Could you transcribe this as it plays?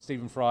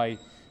Stephen Fry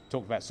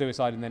talked about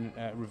suicide and then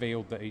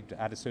revealed that he'd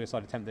had a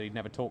suicide attempt that he'd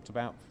never talked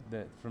about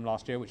from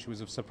last year, which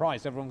was a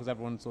surprise to everyone because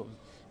everyone sort of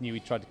knew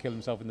he'd tried to kill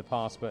himself in the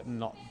past, but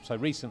not so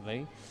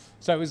recently.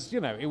 So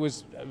it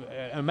was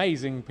an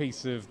amazing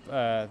piece of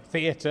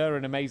theatre,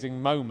 an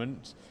amazing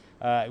moment.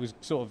 It was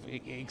sort of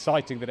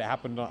exciting that it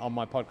happened on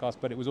my podcast,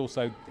 but it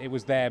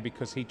was there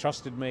because he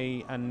trusted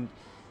me. And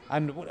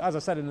as I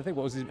said in the thing,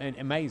 what was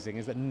amazing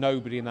is that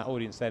nobody in that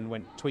audience then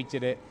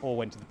tweeted it or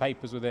went to the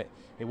papers with it.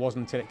 It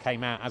wasn't until it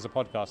came out as a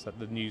podcast that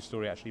the news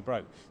story actually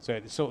broke. So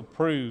it sort of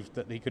proved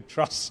that he could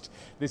trust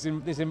this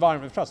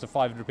environment of trust of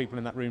 500 people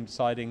in that room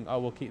deciding, oh,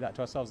 we'll keep that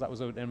to ourselves. That was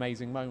an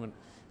amazing moment.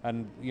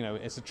 And,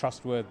 it's a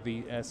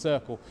trustworthy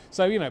circle.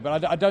 So,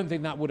 but I don't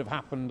think that would have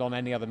happened on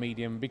any other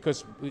medium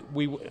because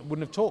we wouldn't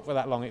have talked for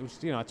that long. It was,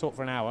 I talked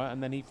for an hour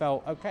and then he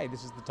felt, okay,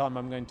 this is the time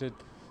I'm going to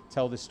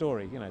tell this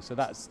story, so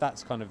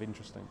that's kind of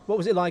interesting. What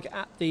was it like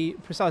at the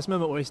precise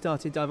moment where he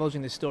started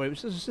divulging this story?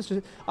 Which was just,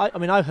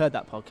 I've heard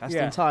that podcast,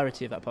 the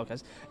entirety of that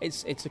podcast.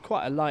 It's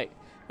quite a light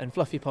and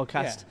fluffy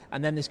podcast,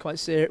 and then this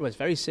it's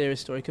very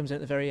serious story comes in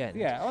at the very end.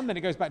 Yeah, and then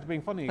it goes back to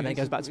being funny again. And then it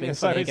goes back to being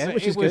funny again,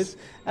 which is good.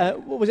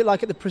 What was it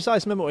like at the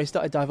precise moment where he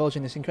started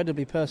divulging this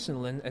incredibly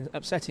personal and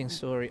upsetting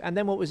story? And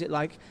then what was it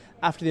like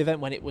after the event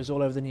when it was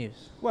all over the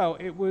news? Well,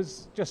 it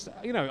was just,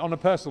 on a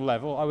personal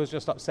level, I was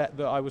just upset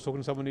that I was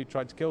talking to someone who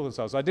tried to kill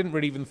themselves. I didn't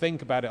really even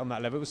think about it on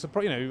that level. It was,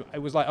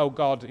 it was like, oh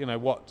God,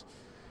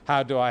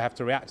 how do I have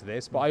to react to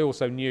this? But I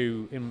also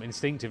knew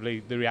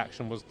instinctively the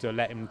reaction was to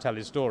let him tell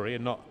his story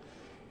and not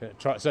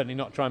certainly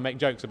not try and make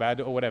jokes about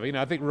it or whatever.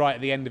 I think right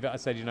at the end of it I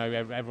said,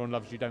 everyone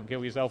loves you, don't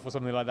kill yourself or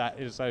something like that.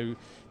 So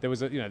there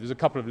was there's a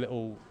couple of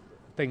little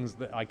things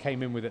that I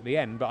came in with at the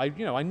end, but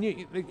I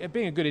knew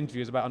being a good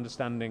interview is about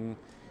understanding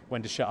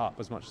when to shut up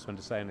as much as when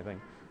to say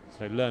anything.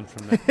 So learn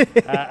from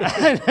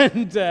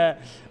that.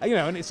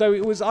 So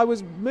it was. I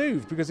was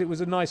moved because I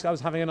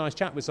was having a nice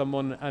chat with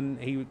someone, and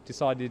he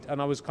decided,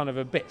 and I was kind of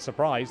a bit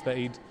surprised that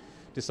he'd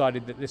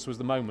decided that this was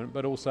the moment,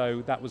 but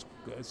also that was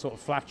sort of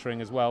flattering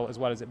as well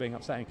as it being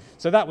upsetting.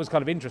 So that was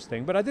kind of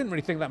interesting, but I didn't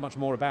really think that much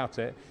more about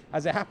it.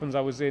 As it happens,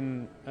 I was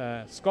in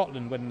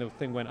Scotland when the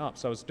thing went up,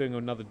 so I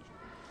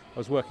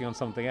was working on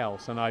something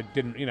else, and I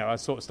didn't, I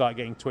sort of started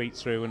getting tweets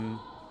through,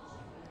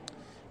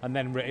 and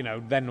then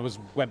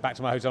went back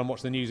to my hotel and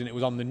watched the news, and it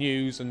was on the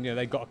news, and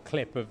they got a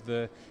clip of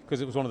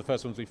because it was one of the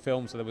first ones we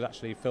filmed, so there was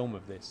actually a film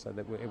of this, so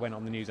that it went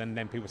on the news, and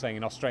then people were saying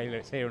in Australia,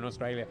 it's here in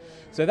Australia.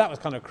 So that was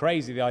kind of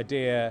crazy, the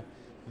idea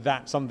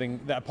that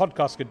a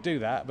podcast could do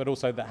that, but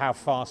also that how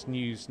fast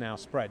news now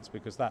spreads,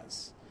 because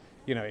that's,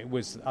 it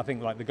was, I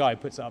think, like the guy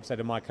who puts it up said,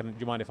 do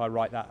you mind if I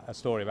write a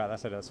story about that? I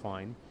said, that's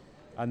fine.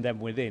 And then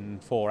within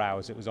 4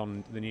 hours, it was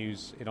on the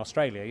news in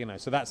Australia,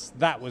 so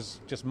that was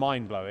just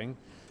mind-blowing.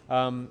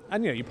 And,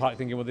 you're partly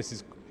thinking, well, this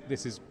is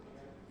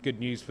good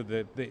news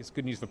it's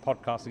good news for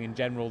podcasting in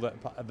general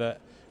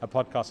that a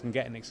podcast can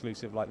get an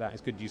exclusive like that.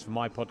 It's good news for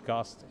my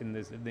podcast in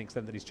the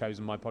extent that he's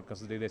chosen my podcast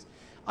to do this.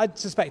 I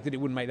suspected it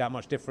wouldn't make that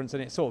much difference,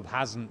 and it sort of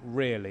hasn't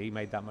really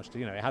made that much.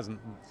 It hasn't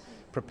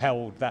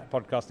propelled that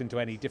podcast into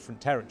any different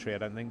territory, I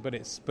don't think. But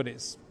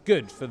it's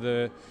good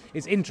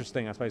it's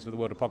interesting, I suppose, for the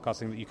world of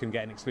podcasting that you can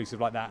get an exclusive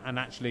like that, and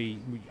actually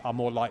are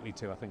more likely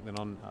to, I think, than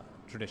on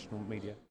traditional media.